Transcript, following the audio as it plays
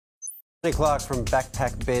Tony Clark from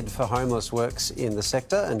Backpack Bed for Homeless works in the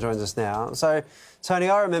sector and joins us now. So, Tony,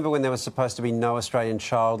 I remember when there was supposed to be no Australian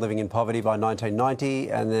child living in poverty by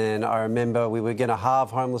 1990, and then I remember we were going to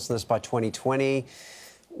halve homelessness by 2020.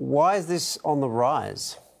 Why is this on the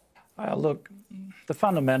rise? Look, the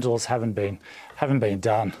fundamentals haven't been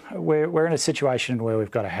done. We're in a situation where we've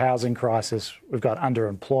got a housing crisis, we've got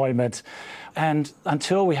underemployment, and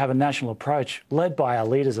until we have a national approach led by our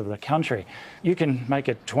leaders of the country, you can make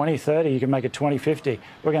it 2030, you can make it 2050.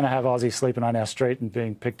 We're going to have Aussies sleeping on our street and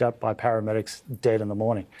being picked up by paramedics dead in the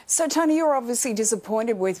morning. So, Tony, you're obviously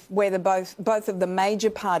disappointed with where both of the major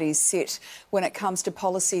parties sit when it comes to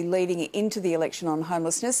policy leading into the election on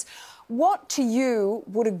homelessness. What, to you,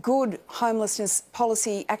 would a good homelessness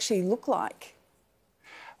policy actually look like?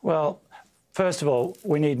 Well, first of all,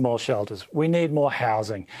 we need more shelters. We need more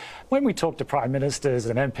housing. When we talk to Prime Ministers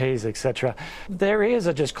and MPs, etc., their ears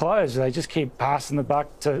are just closed. They just keep passing the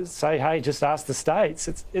buck to say, hey, just ask the states.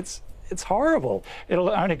 It's horrible. It'll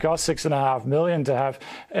only cost $6.5 million to have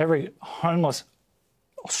every homeless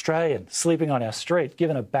Australian sleeping on our street,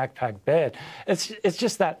 given a backpack bed. It's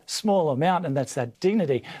just that small amount, and that's that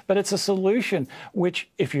dignity. But it's a solution which,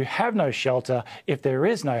 if you have no shelter, if there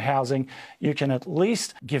is no housing, you can at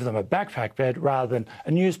least give them a backpack bed rather than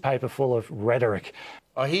a newspaper full of rhetoric.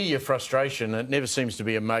 I hear your frustration. It never seems to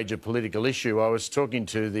be a major political issue. I was talking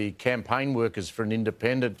to the campaign workers for an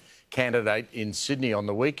independent candidate in Sydney on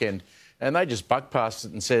the weekend, and they just buck passed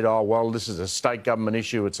it and said, oh, well, this is a state government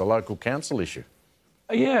issue, it's a local council issue.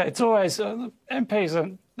 Yeah, it's always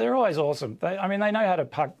MPs. They're always awesome. They know how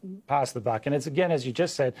to pass the buck, and it's, again, as you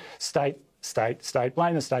just said, state.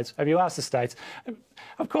 Blame the states. Have you asked the states?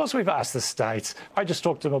 Of course we've asked the states. I just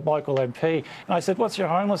talked to a local MP, and I said, "What's your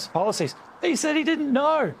homeless policies?" He said he didn't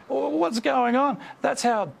know. What's going on? That's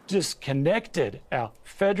how disconnected our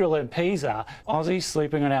federal MPs are. Aussies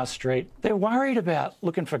sleeping on our street. They're worried about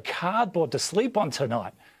looking for cardboard to sleep on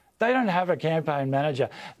tonight. They don't have a campaign manager,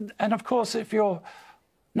 and of course, if you're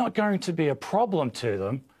not going to be a problem to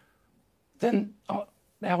them, then our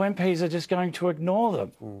MPs are just going to ignore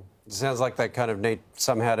them. It sounds like they kind of need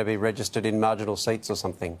somehow to be registered in marginal seats or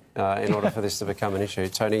something in order for this to become an issue.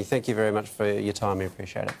 Tony, thank you very much for your time. We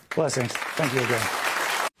appreciate it. Blessings. Thank you again.